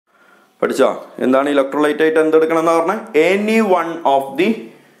പഠിച്ചോ? എന്താണ് ഇലക്ട്രോലൈറ്റ് ആയിട്ട് എന്തെടുക്കണം എന്ന് പറഞ്ഞാൽ any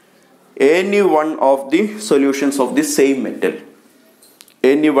one of the solutions of the same metal.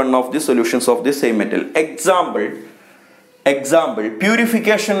 Any one of the solutions of the same metal. Example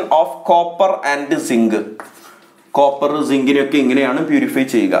purification of copper and zinc. Copper zinc-നൊക്കെ എങ്ങനെയാണ് purify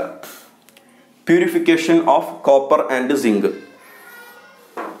ചെയ്യുക? Purification of copper and zinc.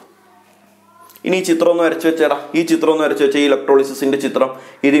 ഇനി ഈ ചിത്രം ഒന്ന് വരച്ചു വെച്ചേടാ. ഈ ചിത്രം ഒന്ന് വരച്ചു വെച്ച ഈ ഇലക്ട്രോളിസിന്റെ ചിത്രം.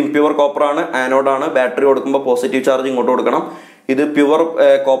 ഇത് ഇംപ്യൂർ കോപ്പർ ആണ്, ആനോഡാണ്. ബാറ്ററി കൊടുക്കുമ്പോൾ പോസിറ്റീവ് ചാർജ് ഇങ്ങോട്ട് കൊടുക്കണം. ഇത് പ്യുവർ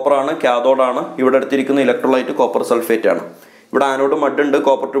കോപ്പർ ആണ്, കാഥോഡാണ്. ഇവിടെ എടുത്തിരിക്കുന്ന ഇലക്ട്രോലൈറ്റ് കോപ്പർ സൾഫേറ്റ് ആണ്. ഇവിടെ ആനോഡ് മഡ് ഉണ്ട്,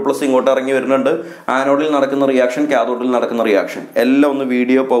 കോപ്പർ 2+ ഇങ്ങോട്ട് ഇറങ്ങി വരുന്നുണ്ട്. ആനോഡിൽ നടക്കുന്ന റിയാക്ഷൻ, കാഥോഡിൽ നടക്കുന്ന റിയാക്ഷൻ എല്ലാം ഒന്ന്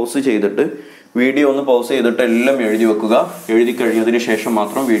വീഡിയോ പൗസ് ചെയ്തിട്ട് എല്ലാം എഴുതി വെക്കുക. എഴുതി കഴിഞ്ഞതിന് ശേഷം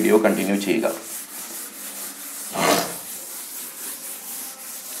മാത്രം വീഡിയോ കണ്ടിന്യൂ ചെയ്യുക.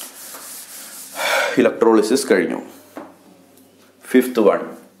 ഇലക്ട്രോളിസിസ് കഴിഞ്ഞു. ഫിഫ്ത്ത് വൺ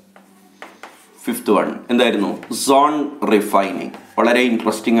എന്തായിരുന്നു? Zone refining. വളരെ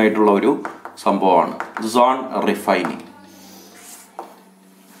ഇൻട്രസ്റ്റിംഗ് ആയിട്ടുള്ള ഒരു സംഭവമാണ് സോൺ റിഫൈനിങ്.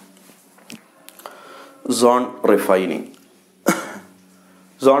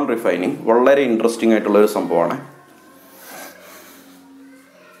 സോൺ റിഫൈനിങ് വളരെ ഇൻട്രസ്റ്റിംഗ് ആയിട്ടുള്ള ഒരു സംഭവമാണ്.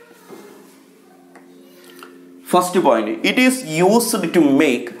 First point, it is used to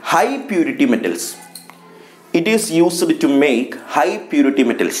make high purity metals. It is used to make high purity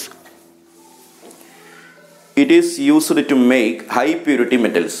metals. It is used to make high purity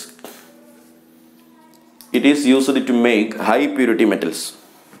metals. It is used to make high purity metals.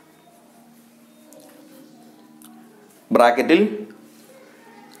 Bracketil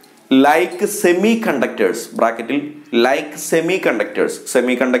like semiconductors. Bracketil like semiconductors.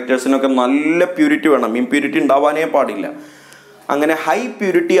 സെമികണ്ടക്ടേഴ്സിനൊക്കെ നല്ല purity വേണം, impurity ഉണ്ടാവാനേ പാടില്ല. അങ്ങനെ high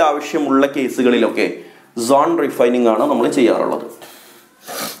purity ആവശ്യമുള്ള കേസുകളിലൊക്കെ zone refining ആണ് നമ്മൾ ചെയ്യാറുള്ളത്.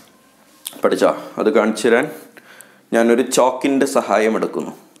 പഠിച്ചാ? അത് കാണിച്ചു തരാൻ ഞാനൊരു ചോക്കിൻ്റെ സഹായം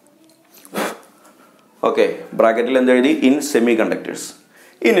എടുക്കുന്നു. ഓക്കെ, ബ്രാക്കറ്റിൽ എന്തെഴുതി? In semi conductors.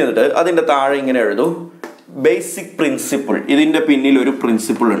 ഇനി എന്നിട്ട് അതിൻ്റെ താഴെ ഇങ്ങനെ എഴുതൂ, ബേസിക് പ്രിൻസിപ്പിൾ. ഇതിൻ്റെ പിന്നിൽ ഒരു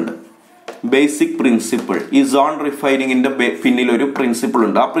പ്രിൻസിപ്പിൾ ഉണ്ട്. Basic principle. ഈ സോൺ റിഫൈനിങ്ങിന്റെ പിന്നിൽ ഒരു പ്രിൻസിപ്പിൾ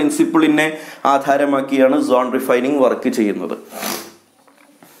ഉണ്ട്. ആ പ്രിൻസിപ്പിളിനെ ആധാരമാക്കിയാണ് സോൺ റിഫൈനിങ് വർക്ക് ചെയ്യുന്നത്.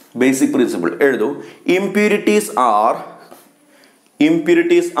 Basic principle എഴുതൂ. Impurities are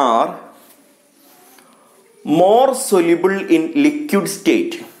more soluble in liquid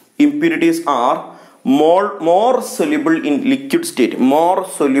state. Impurities are more soluble in liquid state. More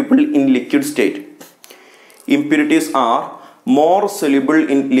soluble in liquid state. Impurities are more soluble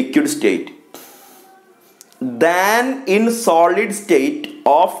in liquid state than in solid state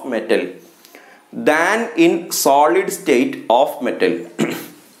of metal. Than in solid state of metal.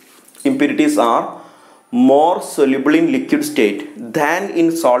 Impurities are more soluble in liquid state than in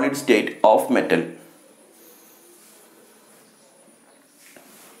solid state of metal.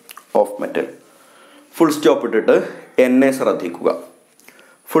 Full stop ഇട്ടിട്ട് എന്നെ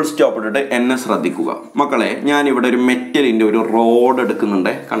ശ്രദ്ധിക്കുക. മക്കളെ, ഞാനിവിടെ ഒരു മെറ്റലിൻ്റെ ഒരു road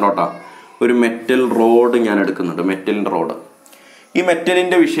എടുക്കുന്നുണ്ട്. കണ്ടോട്ടാ, ഒരു metal road ഞാൻ എടുക്കുന്നുണ്ട്. മെറ്റലിൻ്റെ റോഡ്. ഈ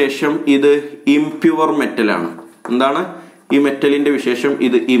മെറ്റലിൻ്റെ വിശേഷം ഇത് ഇംപ്യുവർ മെറ്റലാണ്. എന്താണ് ഈ മെറ്റലിൻ്റെ വിശേഷം?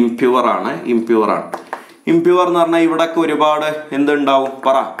 ഇത് ഇംപ്യുവറാണ്. ഇംപ്യുവർ എന്ന് പറഞ്ഞാൽ ഇവിടെയൊക്കെ ഒരുപാട് എന്തുണ്ടാവും?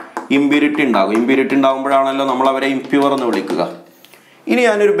 പറ. ഇംപ്യൂരിറ്റി ഉണ്ടാകും. ഇംപ്യൂരിറ്റി ഉണ്ടാകുമ്പോഴാണല്ലോ നമ്മൾ അവരെ ഇംപ്യുവർ എന്ന് വിളിക്കുക. ഇനി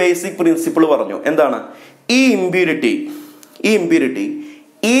ഞാനൊരു ബേസിക് പ്രിൻസിപ്പിൾ പറഞ്ഞു. എന്താണ് ഈ ഇംപ്യൂരിറ്റി?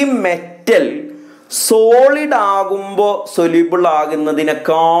 ഈ മെറ്റൽ സോളിഡ് ആകുമ്പോൾ സൊല്യൂബിൾ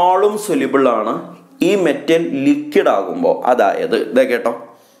ആകുന്നതിനേക്കാളും സൊല്യൂബിൾ ആണ് ഈ മെറ്റൽ ലിക്വിഡ് ആകുമ്പോൾ. അതായത് ഇതേ കേട്ടോ,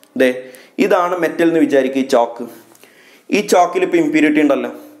 ഇതാണ് മെറ്റൽ എന്ന് വിചാരിക്കുക. ഈ ചോക്കിൽ ഇപ്പോൾ ഇംപ്യൂരിറ്റി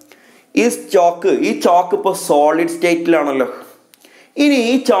ഉണ്ടല്ലോ. ഈ ചോക്ക് ഇപ്പോൾ സോളിഡ് സ്റ്റേറ്റിലാണല്ലോ. ഇനി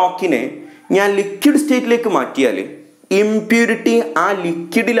ഈ ചോക്കിനെ ഞാൻ ലിക്വിഡ് സ്റ്റേറ്റിലേക്ക് മാറ്റിയാൽ ഇംപ്യൂരിറ്റി ആ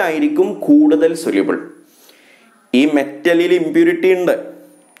ലിക്വിഡിലായിരിക്കും കൂടുതൽ സൊല്യൂബിൾ. ഈ മെറ്റലിൽ ഇംപ്യൂരിറ്റി ഉണ്ട്.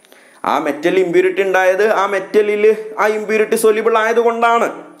 ആ മെറ്റൽ ഇംപ്യൂരിറ്റി ഉണ്ടായത് ആ മെറ്റലിൽ ആ ഇംപ്യൂരിറ്റി സൊല്യൂബിൾ ആയതുകൊണ്ടാണ്.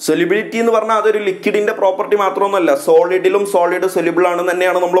 സൊല്യൂബിലിറ്റി എന്ന് പറഞ്ഞാൽ അതൊരു ലിക്വിഡിന്റെ പ്രോപ്പർട്ടി മാത്രമൊന്നുമല്ല, സോളിഡിലും സോളിഡ് സൊല്യൂബിൾ ആണ്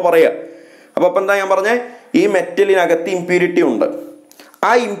തന്നെയാണ് നമ്മൾ പറയുക. അപ്പൊ എന്താ ഞാൻ പറഞ്ഞത്? ഈ മെറ്റലിനകത്ത് ഇംപ്യൂരിറ്റി ഉണ്ട്.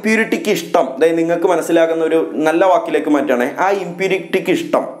 ആ ഇംപ്യൂരിറ്റിക്ക് ഇഷ്ടം, നിങ്ങൾക്ക് മനസ്സിലാകുന്ന ഒരു നല്ല വാക്കിലേക്ക് മാറ്റാണേ, ആ ഇംപ്യൂരിറ്റിക്ക്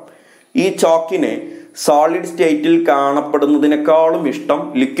ഇഷ്ടം ഈ ചോക്കിനെ സോളിഡ് സ്റ്റേറ്റിൽ കാണപ്പെടുന്നതിനേക്കാളും ഇഷ്ടം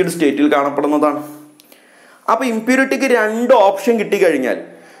ലിക്വിഡ് സ്റ്റേറ്റിൽ കാണപ്പെടുന്നതാണ്. അപ്പൊ ഇംപ്യൂരിറ്റിക്ക് രണ്ട് ഓപ്ഷൻ കിട്ടിക്കഴിഞ്ഞാൽ,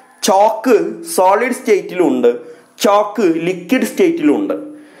 ചോക്ക് സോളിഡ് സ്റ്റേറ്റിലുണ്ട്, ചോക്ക് ലിക്വിഡ് സ്റ്റേറ്റിലുണ്ട്.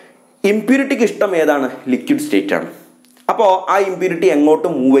 ഇംപ്യൂരിറ്റിക്ക് ഇഷ്ടം ഏതാണ്? ലിക്വിഡ് സ്റ്റേറ്റ് ആണ്. അപ്പോൾ ആ ഇംപ്യൂരിറ്റി എങ്ങോട്ട്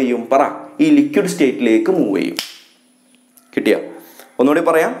മൂവ് ചെയ്യും? പറ. ഈ ലിക്വിഡ് സ്റ്റേറ്റിലേക്ക് മൂവ് ചെയ്യും. കിട്ടിയ? ഒന്നുകൂടി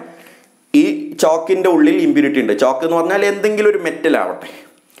പറയാം. ഈ ചോക്കിന്റെ ഉള്ളിൽ ഇംപ്യൂരിറ്റി ഉണ്ട്. ചോക്ക് എന്ന് പറഞ്ഞാൽ എന്തെങ്കിലും ഒരു മെറ്റൽ ആവട്ടെ.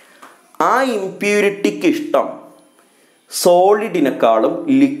 ആ ഇംപ്യൂരിറ്റിക്ക് ഇഷ്ടം സോളിഡിനേക്കാളും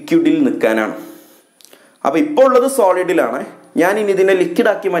ലിക്വിഡിൽ നിൽക്കാനാണ്. അപ്പോൾ ഇപ്പോൾ ഉള്ളത് സോളിഡിലാണ്, ഞാൻ ഇനി ഇതിനെ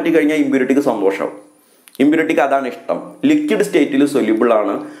ലിക്വിഡാക്കി മാറ്റി കഴിഞ്ഞാൽ ഇംപ്യൂരിറ്റിക്ക് സന്തോഷമാവും. ഇംപ്യൂരിറ്റിക്ക് അതാണ് ഇഷ്ടം. ലിക്വിഡ് സ്റ്റേറ്റിൽ സൊല്യൂബിൾ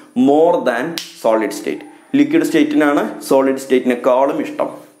ആണ് more than solid state. Liquid സ്റ്റേറ്റിനാണ് solid സ്റ്റേറ്റിനേക്കാളും ഇഷ്ടം.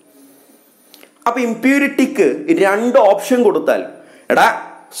 അപ്പോൾ ഇംപ്യൂരിറ്റിക്ക് 2 ഓപ്ഷൻ കൊടുത്താൽ, എടാ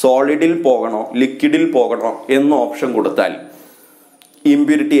സോളിഡിൽ പോകണോ ലിക്വിഡിൽ പോകണോ എന്ന ഓപ്ഷൻ കൊടുത്താൽ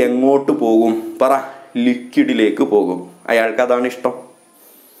ഇംപ്യൂരിറ്റി എങ്ങോട്ട് പോകും? പറ. ലിക്വിഡിലേക്ക് പോകും. അയാൾക്ക് അതാണ് ഇഷ്ടം.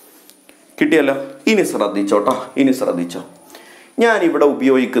 കിട്ടിയല്ലോ. ഇനി ശ്രദ്ധിച്ചോട്ടോ, ഇനി ശ്രദ്ധിച്ചോ. ഞാനിവിടെ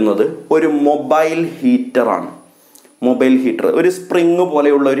ഉപയോഗിക്കുന്നത് ഒരു മൊബൈൽ ഹീറ്ററാണ്. മൊബൈൽ ഹീറ്റർ, ഒരു സ്പ്രിങ്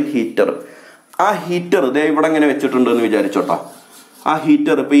പോലെയുള്ള ഒരു ഹീറ്റർ. ആ ഹീറ്റർ ഇതേ ഇവിടെ ഇങ്ങനെ വെച്ചിട്ടുണ്ടെന്ന് വിചാരിച്ചോട്ടോ. ആ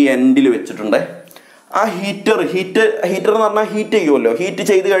ഹീറ്റർ ഇപ്പോൾ ഈ എൻഡിൽ വെച്ചിട്ടുണ്ട്. ആ ഹീറ്റർ എന്ന് പറഞ്ഞാൽ ഹീറ്റ് ചെയ്യുമല്ലോ. ഹീറ്റ്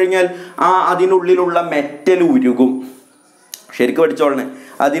ചെയ്ത് കഴിഞ്ഞാൽ അതിനുള്ളിലുള്ള മെറ്റൽ ഉരുകും. ശരിക്കും പഠിച്ചോളണേ.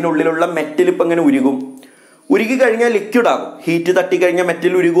 അതിനുള്ളിലുള്ള മെറ്റൽ ഇപ്പം ഇങ്ങനെ ഉരുകി കഴിഞ്ഞാൽ ലിക്വിഡ് ആകും. ഹീറ്റ് തട്ടി കഴിഞ്ഞാൽ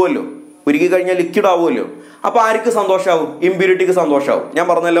മെറ്റൽ ഉരുകുമല്ലോ, ഉരുകി കഴിഞ്ഞാൽ ലിക്വിഡ് ആവുമല്ലോ. അപ്പോൾ ആർക്ക് സന്തോഷമാവും? ഇംപ്യൂരിറ്റിക്ക് സന്തോഷമാവും. ഞാൻ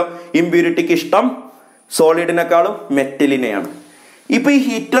പറഞ്ഞല്ലോ, ഇംപ്യൂരിറ്റിക്ക് ഇഷ്ടം സോളിഡിനേക്കാളും മെറ്റലിനെയാണ്. ഇപ്പം ഈ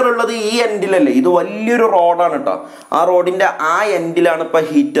ഹീറ്റർ ഉള്ളത് ഈ എൻഡിലല്ലേ, ഇത് വലിയൊരു റോഡാണ് കേട്ടോ. ആ റോഡിൻ്റെ ആ എൻഡിലാണ് ഇപ്പം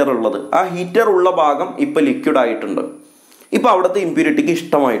ഹീറ്റർ ഉള്ളത്. ആ ഹീറ്റർ ഉള്ള ഭാഗം ഇപ്പം ലിക്വിഡ് ആയിട്ടുണ്ട്. ഇപ്പം അവിടുത്തെ ഇംപ്യൂരിറ്റിക്ക്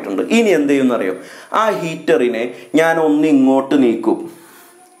ഇഷ്ടമായിട്ടുണ്ട്. ഇനി എന്ത് ചെയ്യുമെന്നറിയോ? ആ ഹീറ്ററിനെ ഞാൻ ഒന്ന് ഇങ്ങോട്ട് നീക്കും.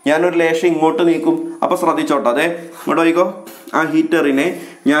 ഞാനൊരു ലേശം ഇങ്ങോട്ട് നീക്കും. അപ്പം ശ്രദ്ധിച്ചോട്ടെ, അതെ ഇങ്ങോട്ട് നോക്കിക്കോ. ആ ഹീറ്ററിനെ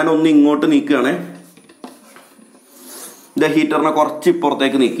ഞാനൊന്ന് ഇങ്ങോട്ട് നീക്കുകയാണേ. ഇത് ഹീറ്ററിനെ കുറച്ച്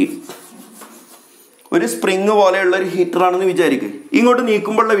ഇപ്പുറത്തേക്ക് നീക്കി. ഒരു സ്പ്രിങ് പോലെയുള്ള ഒരു ഹീറ്ററാണെന്ന് വിചാരിക്കുക. ഇങ്ങോട്ട്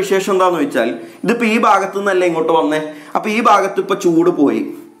നീക്കുമ്പോഴുള്ള വിശേഷം എന്താണെന്ന് വെച്ചാൽ, ഇതിപ്പോൾ ഈ ഭാഗത്തു നിന്നല്ല ഇങ്ങോട്ട് വന്നേ. അപ്പോൾ ഈ ഭാഗത്ത് ഇപ്പോൾ ചൂട് പോയി.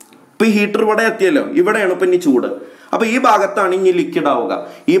 ഇപ്പോൾ ഈ ഹീറ്റർ ഇവിടെ എത്തിയല്ലോ, ഇവിടെയാണ് ഇപ്പം ഇനി ചൂട്. അപ്പോൾ ഈ ഭാഗത്താണ് ഇനി ലിക്വിഡ് ആവുക.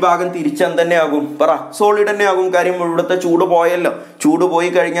 ഈ ഭാഗം തിരിച്ചെന്ത് തന്നെ ആകും? പറ. സോളിഡ് തന്നെ ആകും. കാര്യം ഇവിടുത്തെ ചൂട് പോയല്ലോ. ചൂട് പോയി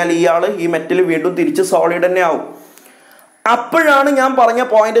കഴിഞ്ഞാൽ ഈ മെറ്റൽ വീണ്ടും തിരിച്ച് സോളിഡ് തന്നെ ആവും. അപ്പോഴാണ് ഞാൻ പറഞ്ഞ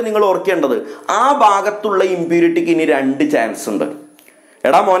പോയിന്റ് നിങ്ങൾ ഓർക്കേണ്ടത്. ആ ഭാഗത്തുള്ള ഇംപ്യൂരിറ്റിക്ക് ഇനി 2 ചാൻസ് ഉണ്ട്.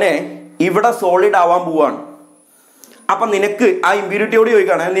 എടാ മോനെ, ഇവിടെ സോളിഡ് ആവാൻ പോവാണ്. അപ്പം നിനക്ക് ആ ഇംപ്യൂരിറ്റിയോട്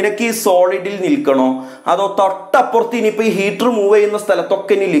ചോദിക്കുകയാണ്, നിനക്ക് ഈ സോളിഡിൽ നിൽക്കണോ അതോ തൊട്ടപ്പുറത്ത് ഇനിയിപ്പോൾ ഈ ഹീറ്റർ മൂവ് ചെയ്യുന്ന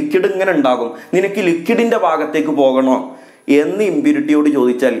സ്ഥലത്തൊക്കെ ഇനി ലിക്വിഡ് ഇങ്ങനെ ഉണ്ടാകും, നിനക്ക് ലിക്വിഡിൻ്റെ ഭാഗത്തേക്ക് പോകണോ എന്ന് ഇംപ്യൂരിറ്റിയോട്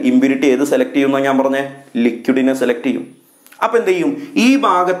ചോദിച്ചാൽ ഇംപ്യൂരിറ്റി ഏത് സെലക്ട് ചെയ്യുമെന്നാണ് ഞാൻ പറഞ്ഞത്? ലിക്വിഡിനെ സെലക്ട് ചെയ്യും. അപ്പം എന്ത് ചെയ്യും? ഈ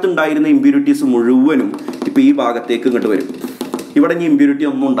ഭാഗത്തുണ്ടായിരുന്ന ഇംപ്യൂരിറ്റീസ് മുഴുവനും ഇപ്പം ഈ ഭാഗത്തേക്ക് ഇങ്ങോട്ട് വരും. ഇവിടെ ഇനി ഇംപ്യൂരിറ്റി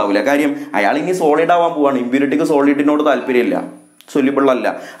ഒന്നും ഉണ്ടാവില്ല. കാര്യം അയാൾ ഇനി സോളിഡ് ആവാൻ പോവാണ്. ഇംപ്യൂരിറ്റിക്ക് സോളിഡിനോട് താല്പര്യമില്ല, സൊല്യൂബിൾ അല്ല.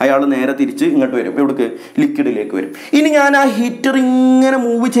 അയാൾ നേരെ തിരിച്ച് ഇങ്ങോട്ട് വരും. ഇവിടേക്ക് ലിക്വിഡിലേക്ക് വരും. ഇനി ഞാൻ ആ ഹീറ്റർ ഇങ്ങനെ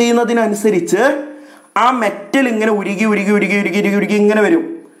മൂവ് ചെയ്യുന്നതിനനുസരിച്ച് ആ മെറ്റൽ ഇങ്ങനെ ഉരുകി ഇങ്ങനെ വരും.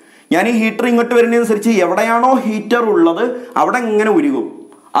 ഞാൻ ഈ ഹീറ്റർ ഇങ്ങോട്ട് വരുന്നതനുസരിച്ച് എവിടെയാണോ ഹീറ്റർ ഉള്ളത് അവിടെ ഇങ്ങനെ ഉരുകും.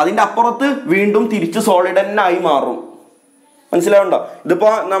 അതിൻ്റെ അപ്പുറത്ത് വീണ്ടും തിരിച്ച് സോളിഡ് തന്നെ ആയി മാറും. മനസ്സിലാവുണ്ടോ?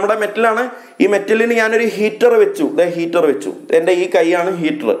 ഇതിപ്പോൾ നമ്മുടെ മെറ്റലാണ്. ഈ മെറ്റലിന് ഞാനൊരു ഹീറ്റർ വെച്ചു. എൻ്റെ ഈ കൈയാണ്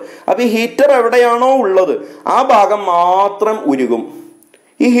ഹീറ്റർ. അപ്പോൾ ഈ ഹീറ്റർ എവിടെയാണോ ഉള്ളത് ആ ഭാഗം മാത്രം ഉരുകും.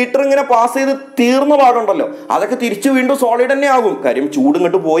 ഈ ഹീറ്റർ ഇങ്ങനെ പാസ് ചെയ്ത് തീർന്ന ഭാഗം ഉണ്ടല്ലോ, അതൊക്കെ തിരിച്ച് വീണ്ടും സോളിഡ് തന്നെ ആകും. കാര്യം ചൂട്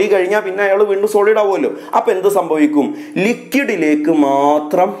ഇങ്ങോട്ട് പോയി കഴിഞ്ഞാൽ പിന്നെ അയാൾ വീണ്ടും സോളിഡ് ആവുമല്ലോ. അപ്പം എന്ത് സംഭവിക്കും? ലിക്വിഡിലേക്ക്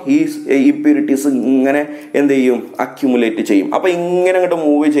മാത്രം ഈ ഇംപ്യൂരിറ്റീസ് ഇങ്ങനെ എന്ത് ചെയ്യും? അക്യുമുലേറ്റ് ചെയ്യും. അപ്പം ഇങ്ങനെ ഇങ്ങോട്ട്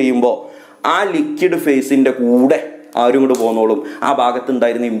മൂവ് ചെയ്യുമ്പോൾ ആ ലിക്വിഡ് ഫേസിൻ്റെ കൂടെ ആരും ഇങ്ങോട്ട് പോന്നോളും. ആ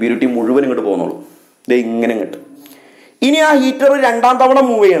ഭാഗത്തുണ്ടായിരുന്ന ഇംപ്യൂരിറ്റി മുഴുവൻ ഇങ്ങോട്ട് പോന്നോളും. ഇത് ഇങ്ങനെ ഇങ്ങോട്ട്. ഇനി ആ ഹീറ്റർ 2ാം തവണ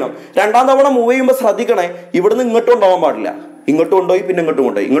മൂവ് ചെയ്യണം. 2ാം തവണ മൂവ് ചെയ്യുമ്പോൾ ശ്രദ്ധിക്കണേ, ഇവിടുന്ന് ഇങ്ങോട്ടും ഉണ്ടാവാൻ പാടില്ല. ഇങ്ങോട്ടും കൊണ്ടുപോയി പിന്നെ ഇങ്ങോട്ടും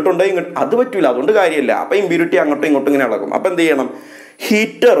കൊണ്ടുപോയി അത് പറ്റൂല. അതുകൊണ്ട് കാര്യമില്ല. അപ്പം ഇംപ്യൂരിറ്റി അങ്ങോട്ടും ഇങ്ങോട്ടും ഇങ്ങനെ ഇളകും. അപ്പം എന്ത് ചെയ്യണം?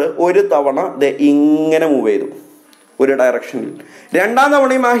 ഹീറ്റർ ഒരു തവണ ഇങ്ങനെ മൂവ് ചെയ്തു ഒരു ഡയറക്ഷനിൽ. 2ാം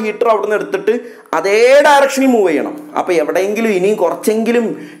തവണയും ആ ഹീറ്റർ അവിടെ നിന്ന് എടുത്തിട്ട് അതേ ഡയറക്ഷനിൽ മൂവ് ചെയ്യണം. അപ്പോൾ എവിടെയെങ്കിലും ഇനിയും കുറച്ചെങ്കിലും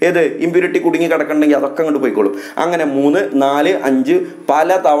ഇംപ്യൂരിറ്റി കുടുങ്ങി കിടക്കണമെങ്കിൽ അതൊക്കെ അങ്ങോട്ട് പോയിക്കോളും. അങ്ങനെ 3, 4, 5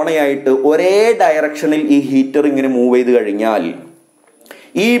 പല തവണയായിട്ട് ഒരേ ഡയറക്ഷനിൽ ഈ ഹീറ്റർ ഇങ്ങനെ മൂവ് ചെയ്ത് കഴിഞ്ഞാൽ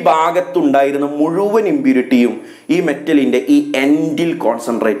ഈ ഭാഗത്തുണ്ടായിരുന്ന മുഴുവൻ ഇംപ്യൂരിറ്റിയും ഈ മെറ്റലിൻ്റെ ഈ എൻഡിൽ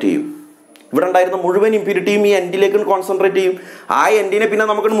കോൺസെൻട്രേറ്റ് ചെയ്യും. ഇവിടെ ഉണ്ടായിരുന്ന മുഴുവൻ ഇംപ്യൂരിറ്റിയും ഈ എൻഡിലേക്ക് കോൺസെൻട്രേറ്റ് ചെയ്യും. ആ എൻഡിനെ പിന്നെ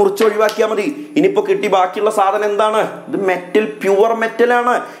നമുക്ക് മുറിച്ച് ഒഴിവാക്കിയാൽ മതി. ഇനിയിപ്പോൾ കിട്ടി ബാക്കിയുള്ള സാധനം എന്താണ്? ഇത് മെറ്റൽ, പ്യുവർ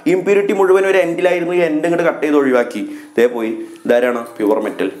മെറ്റലാണ്. ഇംപ്യൂരിറ്റി മുഴുവൻ ഒരു എൻഡിലായിരുന്നു. ഈ എൻഡ് ഇങ്ങോട്ട് കട്ട് ചെയ്ത് ഒഴിവാക്കി. ഇതേ പോയി ഇതാരാണ്? Pure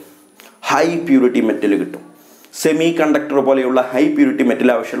metal. High purity metal കിട്ടും. സെമി കണ്ടക്ടർ പോലെയുള്ള ഹൈ പ്യൂരിറ്റി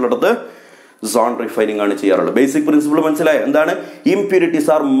മെറ്റൽ ആവശ്യമുള്ളിടത്ത് സോൺ റിഫൈനിങ് ആണ് ചെയ്യാറുള്ളത്. ബേസിക് പ്രിൻസിപ്പിൾ മനസ്സിലായോ? എന്താണ്? Impurities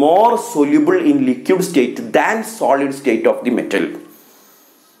are more soluble in liquid state than solid state of the metal.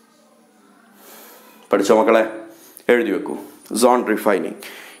 പഠിച്ചോ മക്കളെ? എഴുതി വെക്കൂ. Zone refining.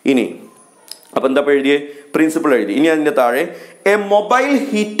 ഇനി അപ്പം എന്താ എഴുതിയേ? പ്രിൻസിപ്പിൾ എഴുതി. ഇനി അതിൻ്റെ താഴെ A mobile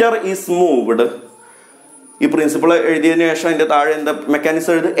heater is moved. ഈ പ്രിൻസിപ്പിൾ എഴുതിയതിനു ശേഷം അതിൻ്റെ താഴെ എന്താ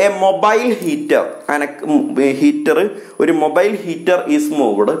മെക്കാനിസം എഴുതി? A mobile heater. ഒരു mobile heater is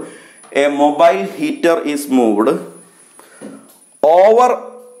moved a mobile heater is moved over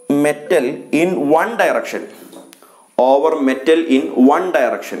metal in one direction. Over metal in one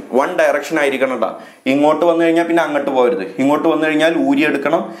direction. One direction ആയിരിക്കണം കേട്ടോ. ഇങ്ങോട്ട് വന്നു കഴിഞ്ഞാൽ പിന്നെ അങ്ങോട്ട് പോകരുത്. ഇങ്ങോട്ട് വന്നു കഴിഞ്ഞാൽ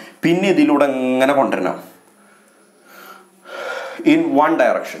ഊരിയെടുക്കണം, പിന്നെ ഇതിലൂടെ ഇങ്ങനെ കൊണ്ടുവരണം. In one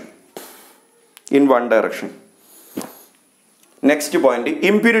direction. In one direction. Next point,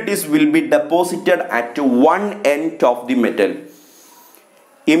 impurities will be deposited at one end of the metal.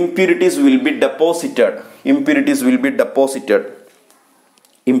 Impurities will be deposited. Impurities will be deposited.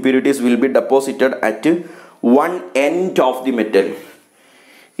 Impurities will be deposited at one end of the metal.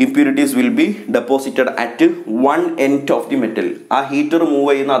 Impurities will be deposited at one end of the metal. ആ heater move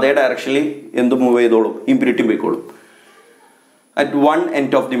ചെയ്യുന്ന അതേ ഡയറക്ഷനിൽ എന്ത് move ചെയ്തോളും? Impurity പോയിക്കോളും. At one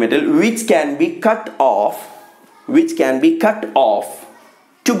end of the metal, which can be cut off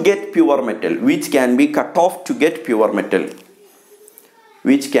to get pure metal. Which can be cut off to get pure metal.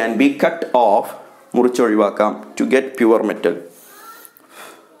 Which can be cut off, മുറിച്ചൊഴിവാക്കാം, to get pure metal.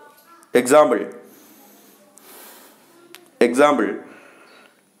 Example,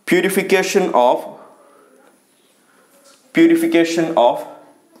 purification of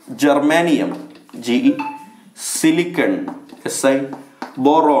germanium, GE, silicon, SI,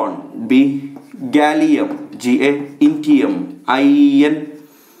 boron, B, gallium, GA, indium, IN,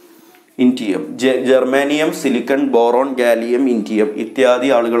 indium, ജെർമാനിയം, silicon, boron, gallium, indium ഇത്യാദി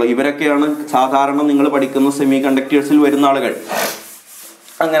ആളുകൾ. ഇവരൊക്കെയാണ് സാധാരണ നിങ്ങൾ പഠിക്കുന്ന semi കണ്ടക്ടേഴ്സിൽ വരുന്ന ആളുകൾ.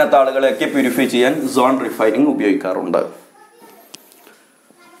 അങ്ങനത്തെ ആളുകളെയൊക്കെ പ്യൂരിഫൈ ചെയ്യാൻ സോൺ റിഫൈനിങ് ഉപയോഗിക്കാറുണ്ട്.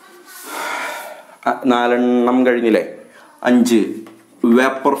 4 കഴിഞ്ഞില്ലേ? 5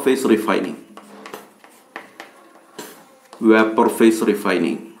 vapour face refining. Vapor phase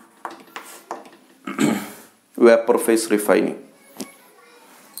refining. Vapor phase refining.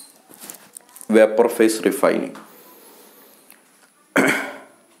 Vapor phase refining.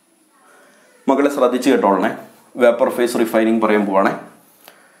 മക്കളെ ശ്രദ്ധിച്ച് കേട്ടോളണേ. വേപ്പർ ഫേസ് റിഫൈനിങ് പറയാൻ പോവാണേ.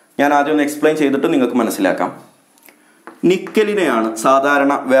 ഞാൻ ആദ്യം ഒന്ന് എക്സ്പ്ലെയിൻ ചെയ്തിട്ട് നിങ്ങൾക്ക് മനസ്സിലാക്കാം. നിക്കലിനെയാണ്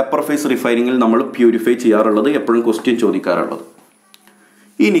സാധാരണ വേപ്പർ ഫേസ് റിഫൈനിങ്ങിൽ നമ്മൾ പ്യൂരിഫൈ ചെയ്യാറുള്ളത്, എപ്പോഴും ക്വസ്റ്റ്യൻ ചോദിക്കാറുള്ളത്.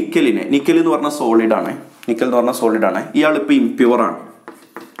 ഈ നിക്കൽ എന്ന് പറഞ്ഞാൽ സോളിഡാണ്. നിക്കൽ എന്ന് പറഞ്ഞാൽ സോളിഡാണ്. ഇയാളിപ്പോൾ ഇംപ്യൂറാണ്.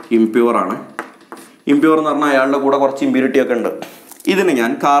 ഇംപ്യൂർ എന്ന് പറഞ്ഞാൽ അയാളുടെ കൂടെ കുറച്ച് ഇമ്പ്യൂരിറ്റി ഒക്കെ ഉണ്ട്. ഇതിന്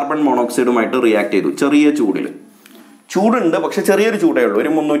ഞാൻ കാർബൺ മോണോക്സൈഡുമായിട്ട് റിയാക്ട് ചെയ്തു. ചെറിയ ചൂടുണ്ട്, പക്ഷെ ചെറിയൊരു ചൂടേ ഉള്ളൂ, ഒരു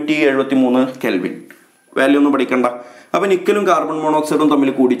 373 കെൽവിൻ. വാല്യൂ ഒന്നും പഠിക്കണ്ട. അപ്പോൾ നിക്കലും കാർബൺ മോണോക്സൈഡും തമ്മിൽ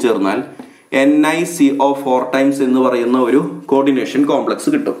കൂടിച്ചേർന്നാൽ NiCO4 ടൈംസ് എന്ന് പറയുന്ന ഒരു കോർഡിനേഷൻ കോംപ്ലക്സ്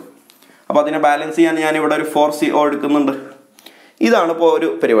കിട്ടും. അപ്പോൾ അതിനെ ബാലൻസ് ചെയ്യാൻ ഞാൻ ഇവിടെ ഒരു 4CO എടുക്കുന്നുണ്ട്. ഇതാണ് ഇപ്പോൾ ഒരു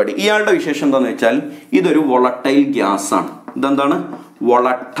പരിപാടി. ഇയാളുടെ വിശേഷം എന്താണെന്ന് വെച്ചാൽ ഇതൊരു വോളട്ടൈൽ ഗ്യാസ് ആണ്. ഇതെന്താണ്?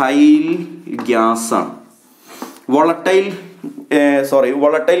 വോളട്ടൈൽ ഗ്യാസ് ആണ്.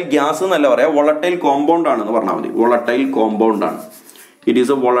 വോളട്ടൈൽ ഗ്യാസ് എന്നല്ല പറയാം, വോളട്ടൈൽ കോമ്പൗണ്ട് ആണെന്ന് പറഞ്ഞാൽ മതി. വോളട്ടൈൽ കോമ്പൗണ്ട് ആണ്. It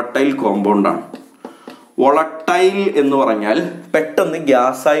is A volatile compound ആണ്. വോളട്ടൈൽ എന്ന് പറഞ്ഞാൽ പെട്ടെന്ന്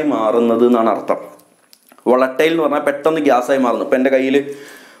ഗ്യാസായി മാറുന്നത് എന്നാണ് അർത്ഥം. വോളട്ടൈൽ എന്ന് പറഞ്ഞാൽ പെട്ടെന്ന് ഗ്യാസായി മാറുന്നു. ഇപ്പം എൻ്റെ കയ്യിൽ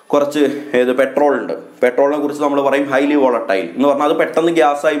കുറച്ച് പെട്രോൾ ഉണ്ട്. പെട്രോളിനെ കുറിച്ച് നമ്മൾ പറയും ഹൈലി വോളട്ടൈൽ എന്ന് പറഞ്ഞാൽ അത് പെട്ടെന്ന്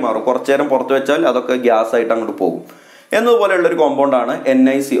ഗ്യാസായി മാറും. കുറച്ച് നേരം പുറത്ത് വെച്ചാൽ അതൊക്കെ ഗ്യാസായിട്ട് അങ്ങോട്ട് പോകും. എന്നതുപോലെയുള്ളൊരു കോമ്പൗണ്ടാണ്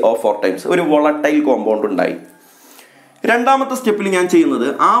NiCO4 ടൈംസ്. ഒരു വോളട്ടൈൽ കോമ്പൗണ്ട് ഉണ്ടായി. രണ്ടാമത്തെ സ്റ്റെപ്പിൽ ഞാൻ ചെയ്യുന്നത്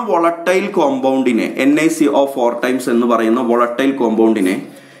ആ വോളട്ടൈൽ കോമ്പൗണ്ടിനെ, NiCO4 ടൈംസ് എന്ന് പറയുന്ന വോളട്ടൈൽ കോമ്പൗണ്ടിനെ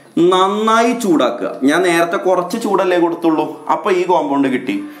നന്നായി ചൂടാക്കുക. ഞാൻ നേരത്തെ കുറച്ച് ചൂടല്ലേ കൊടുത്തുള്ളൂ, അപ്പോൾ ഈ കോമ്പൗണ്ട്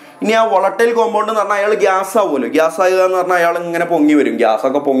കിട്ടി. ഇനി ആ വോളട്ടൈൽ കോമ്പൗണ്ട് എന്ന് പറഞ്ഞാൽ അയാൾ ഗ്യാസ് ആവുമല്ലോ. ഗ്യാസ് ആകുക എന്ന് പറഞ്ഞാൽ അയാൾ ഇങ്ങനെ പൊങ്ങി വരും.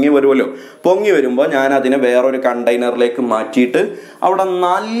 ഗ്യാസൊക്കെ പൊങ്ങി വരുമല്ലോ. പൊങ്ങി വരുമ്പോൾ ഞാൻ അതിനെ വേറൊരു കണ്ടെയ്നറിലേക്ക് മാറ്റിയിട്ട് അവിടെ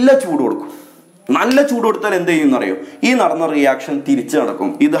നല്ല ചൂട് കൊടുക്കും. നല്ല ചൂട് കൊടുത്താൽ എന്ത് ചെയ്യുമെന്ന് അറിയോ? ഈ നടന്ന റിയാക്ഷൻ തിരിച്ചു നടക്കും.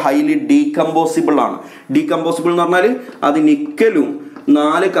 ഇത് ഹൈലി ഡീകമ്പോസിബിൾ ആണ്. ഡീകമ്പോസിബിൾ എന്ന് പറഞ്ഞാൽ അത് നിക്കലും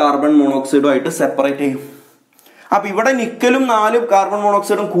 4 കാർബൺ മോണോക്സൈഡും ആയിട്ട് സെപ്പറേറ്റ് ചെയ്യും. അപ്പൊ ഇവിടെ നിക്കലും 4 കാർബൺ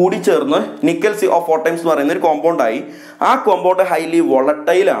മോണോക്സൈഡും കൂടി ചേർന്ന് നിക്കൽ CO4 ടൈംസ് എന്ന് പറയുന്ന ഒരു കോമ്പൗണ്ടായി. ആ കോമ്പൗണ്ട് ഹൈലി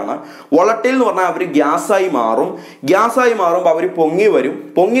വോളട്ടൈലാണ്. വോളട്ടൈൽ എന്ന് പറഞ്ഞാൽ അവർ ഗ്യാസായി മാറും. ഗ്യാസായി മാറുമ്പോൾ അവർ പൊങ്ങി വരും.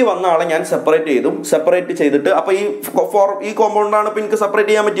 പൊങ്ങി വന്ന ആളെ ഞാൻ സെപ്പറേറ്റ് ചെയ്തിട്ട് അപ്പോൾ ഈ കോമ്പൗണ്ടാണ് ഇപ്പോൾ എനിക്ക്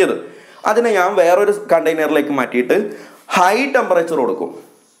സെപ്പറേറ്റ് ചെയ്യാൻ പറ്റിയത്. അതിനെ ഞാൻ വേറൊരു കണ്ടെയ്നറിലേക്ക് മാറ്റിയിട്ട് ഹൈ ടെമ്പറേച്ചർ കൊടുക്കും.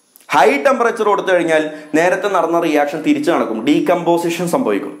 ഹൈ ടെമ്പറേച്ചർ കൊടുത്തു കഴിഞ്ഞാൽ നേരത്തെ നടന്ന റിയാക്ഷൻ തിരിച്ചു നടക്കും. ഡീകമ്പോസിഷൻ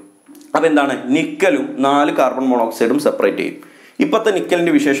സംഭവിക്കും. അപ്പോൾ എന്താണ്? നിക്കലും 4 കാർബൺ മോണോക്സൈഡും സെപ്പറേറ്റ് ചെയ്യും. ഇപ്പോഴത്തെ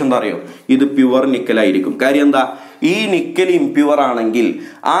നിക്കലിന്റെ വിശേഷം എന്താ അറിയോ? ഇത് പ്യുവർ നിക്കലായിരിക്കും. കാര്യം എന്താ? ഈ നിക്കൽ ഇംപ്യുവർ ആണെങ്കിൽ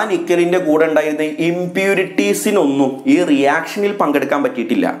ആ നിക്കലിന്റെ കൂടെ ഉണ്ടായിരുന്ന ഇംപ്യൂരിറ്റീസിനൊന്നും ഈ റിയാക്ഷനിൽ പങ്കെടുക്കാൻ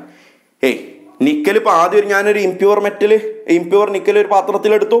പറ്റിയിട്ടില്ല. നിക്കൽ ഇപ്പോൾ ആദ്യം ഞാനൊരു ഇംപ്യൂർ നിക്കൽ ഒരു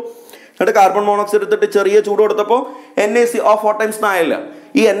പാത്രത്തിലെടുത്തു, എന്നിട്ട് കാർബൺ മോണോക്സൈഡ് എടുത്തിട്ട് ചെറിയ ചൂട് കൊടുത്തപ്പോൾ NaCO4 ടൈംസ് ആയില്ല.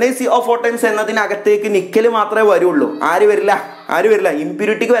 ഈ NaCO4 ടൈംസ് എന്നതിനകത്തേക്ക് നിക്കൽ മാത്രമേ വരുള്ളൂ. ആര് വരില്ല,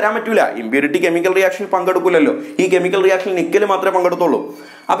 ഇമ്പ്യൂരിറ്റിക്ക് വരാൻ പറ്റൂല. Impurity chemical റിയാക്ഷനിൽ പങ്കെടുക്കില്ലല്ലോ. ഈ കെമിക്കൽ റിയാക്ഷനിൽ നിക്കൽ മാത്രമേ പങ്കെടുത്തുള്ളൂ.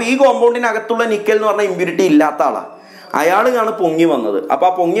 അപ്പോൾ ഈ കോമ്പൗണ്ടിനകത്തുള്ള നിക്കൽ എന്ന് പറഞ്ഞാൽ ഇമ്പ്യൂരിറ്റി ഇല്ലാത്ത ആളാണ്. അയാളാണ് പൊങ്ങി വന്നത്. അപ്പോൾ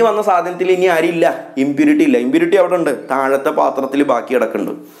ആ പൊങ്ങി വന്ന സാധനത്തിൽ ഇനി ആരില്ല, ഇമ്പ്യൂരിറ്റി ഇല്ല. ഇമ്പ്യൂരിറ്റി അവിടെ ഉണ്ട്, താഴത്തെ പാത്രത്തിൽ ബാക്കി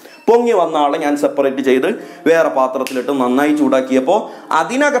കിടക്കുന്നുണ്ട്. പൊങ്ങി വന്ന ആളെ ഞാൻ സെപ്പറേറ്റ് ചെയ്ത് വേറെ പാത്രത്തിലിട്ട് നന്നായി ചൂടാക്കിയപ്പോൾ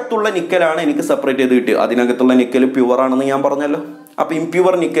അതിനകത്തുള്ള നിക്കലാണ് എനിക്ക് സെപ്പറേറ്റ് ചെയ്ത് കിട്ടിയത്. അതിനകത്തുള്ള നിക്കൽ പ്യുവർ ആണെന്ന് ഞാൻ പറഞ്ഞല്ലോ. അപ്പോൾ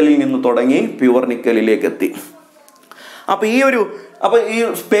ഇംപ്യുവർ നിക്കലിൽ നിന്ന് തുടങ്ങി പ്യുവർ നിക്കലിലേക്ക് എത്തി. അപ്പോൾ ഈ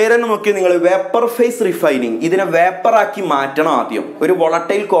പേരെന്ന് നോക്കി നിങ്ങൾ, വേപ്പർ ഫേസ് റിഫൈനിങ്. ഇതിനെ വേപ്പറാക്കി മാറ്റണം, ആദ്യം ഒരു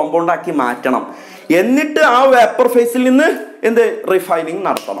വോളറ്റൈൽ കോമ്പൗണ്ട് ആക്കി മാറ്റണം. എന്നിട്ട് ആ വേപ്പർ ഫേസിൽ നിന്ന് റിഫൈനിങ്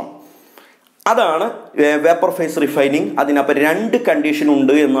നടത്തണം. അതാണ് വേപ്പർ ഫേസ് റിഫൈനിങ്. അതിനപ്പോൾ 2 കണ്ടീഷൻ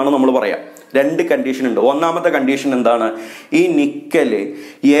ഉണ്ട് എന്നാണ് നമ്മൾ പറയാം. 2 കണ്ടീഷൻ ഉണ്ട്. ഒന്നാമത്തെ കണ്ടീഷൻ എന്താണ്? ഈ നിക്കല്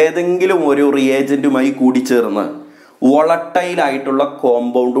ഏതെങ്കിലും ഒരു റിയേജന്റുമായി കൂടിച്ചേർന്ന് വോളറ്റൈൽ ആയിട്ടുള്ള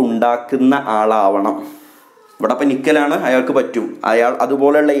കോമ്പൗണ്ട് ഉണ്ടാക്കുന്ന ആളാവണം. ഇവിടെ അപ്പം നിക്കലാണ്, അയാൾക്ക് പറ്റും.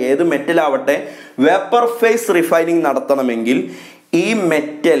 അതുപോലെയുള്ള ഏത് മെറ്റലാവട്ടെ, വേപ്പർ ഫേസ് റിഫൈനിങ് നടത്തണമെങ്കിൽ ഈ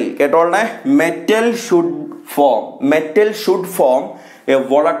metal കേട്ടോളെ, metal should form A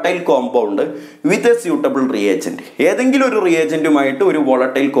volatile compound with a suitable reagent. ഏതെങ്കിലും ഒരു റിയേജന്റുമായിട്ട് ഒരു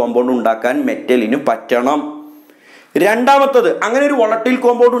വോളറ്റൈൽ കോമ്പൗണ്ട് ഉണ്ടാക്കാൻ മെറ്റലിന് പറ്റണം. രണ്ടാമത്തത്, അങ്ങനെ ഒരു വോളറ്റൈൽ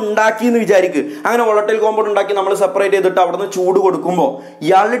കോമ്പൗണ്ട് ഉണ്ടാക്കി എന്ന് വിചാരിക്കുക. അങ്ങനെ വോളറ്റൈൽ കോമ്പൗണ്ട് ഉണ്ടാക്കി നമ്മൾ സെപ്പറേറ്റ് ചെയ്തിട്ട് അവിടെ നിന്ന് ചൂട് കൊടുക്കുമ്പോൾ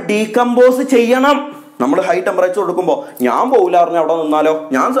ഇയാൾ ഡീകമ്പോസ് ചെയ്യണം. നമ്മൾ ഹൈ ടെമ്പറേച്ചർ കൊടുക്കുമ്പോൾ ഞാൻ പോകില്ല പറഞ്ഞാൽ അവിടെ നിന്നാലോ,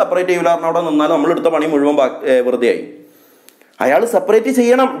 ഞാൻ സെപ്പറേറ്റ് ചെയ്യില്ല പറഞ്ഞാൽ അവിടെ നിന്നാലോ നമ്മൾ എടുത്ത പണി മുഴുവൻ വെറുതെ ആയി. അയാൾ സെപ്പറേറ്റ്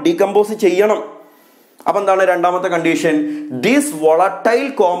ചെയ്യണം, ഡീകമ്പോസ് ചെയ്യണം. അപ്പൊ എന്താണ് രണ്ടാമത്തെ condition? This volatile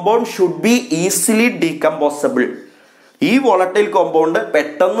compound should be easily ഡീകമ്പോസബിൾ. ഈ വോളറ്റൈൽ കോമ്പൗണ്ട്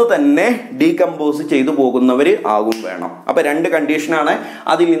പെട്ടെന്ന് തന്നെ ഡീകമ്പോസ് ചെയ്തു പോകുന്നവര് ആകും വേണം. അപ്പൊ 2 കണ്ടീഷനാണ്.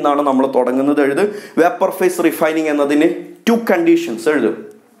 അതിൽ നിന്നാണ് നമ്മൾ തുടങ്ങുന്നത്. എഴുത്, വേപ്പർ ഫേസ് റിഫൈനിങ് എന്നതിന് 2 കണ്ടീഷൻസ് എഴുതും.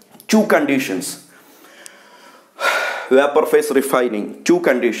 2 conditions. Vapour face refining 2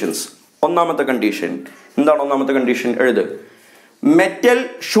 conditions. ഒന്നാമത്തെ കണ്ടീഷൻ എന്താണ്? ഒന്നാമത്തെ കണ്ടീഷൻ എഴുത്, metal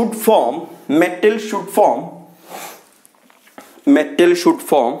should form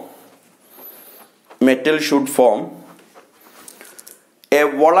a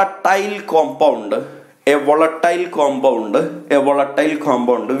volatile compound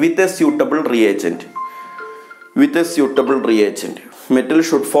with a suitable reagent. Metal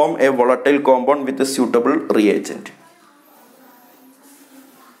should form a volatile compound with a suitable reagent.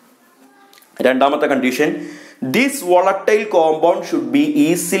 രണ്ടാമത്തെ condition, this volatile compound should be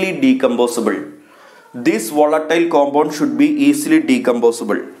easily decomposable. This volatile compound should be easily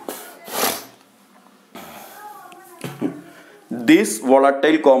decomposable. This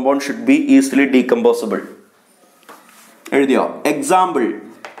volatile compound should be easily decomposable. എഴുതിയോ? Example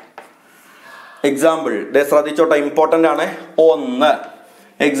ശ്രദ്ധിച്ചോട്ടെ, important ആണ്. 1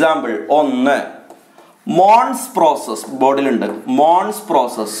 example 1 Mons process. ബോർഡിലുണ്ട് Mons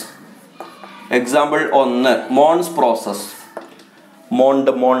process. Example 1 Mons process.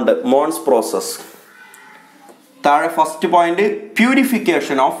 Mons process. താഴെ first point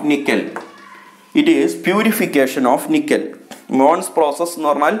purification of nickel. It is purification of nickel. Mons process എന്ന്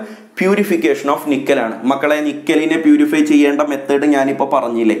പറഞ്ഞാൽ purification of നിക്കലാണ്. മക്കളെ, നിക്കലിനെ purify ചെയ്യേണ്ട method ഞാനിപ്പോൾ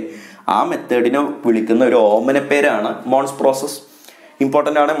പറഞ്ഞില്ലേ, ആ മെത്തേഡിനെ വിളിക്കുന്ന ഒരു ഓമന പേരാണ് മോൺസ് പ്രോസസ്.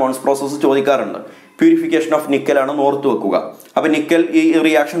 ഇമ്പോർട്ടൻ്റ് ആണ്. മോൺസ് പ്രോസസ് ചോദിക്കാറുണ്ട്. പ്യൂരിഫിക്കേഷൻ ഓഫ് നിക്കലാണ്, ഓർത്ത് വെക്കുക. അപ്പം നിക്കൽ ഈ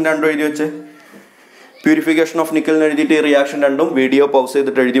റിയാക്ഷൻ 2 എഴുതി വെച്ച്, പ്യൂരിഫിക്കേഷൻ ഓഫ് നിക്കൽ എന്ന് എഴുതിയിട്ട് ഈ റിയാക്ഷൻ 2 വീഡിയോ പൗസ്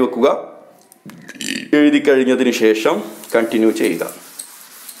ചെയ്തിട്ട് എഴുതി വെക്കുക. എഴുതി കഴിഞ്ഞതിന് ശേഷം കണ്ടിന്യൂ ചെയ്യുക.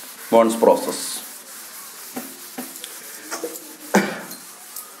 Mons process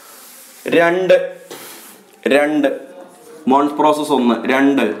 2 Mons process 1.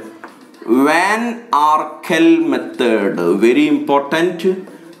 2 van Arkell method. Very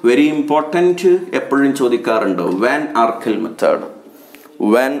important എപ്പോഴും ചോദിക്കാറുണ്ട്. Van Arkell method.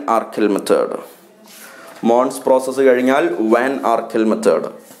 Mons process കഴിഞ്ഞാൽ van Arkell method.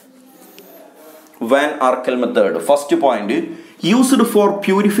 First point, used for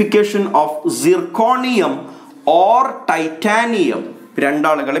purification of zirconium or titanium. 2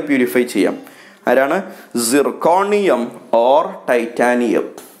 ആളുകളെ പ്യൂരിഫൈ ചെയ്യാം. ആരാണ്? Zirconium or titanium.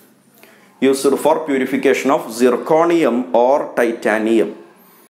 Used for purification of zirconium or titanium.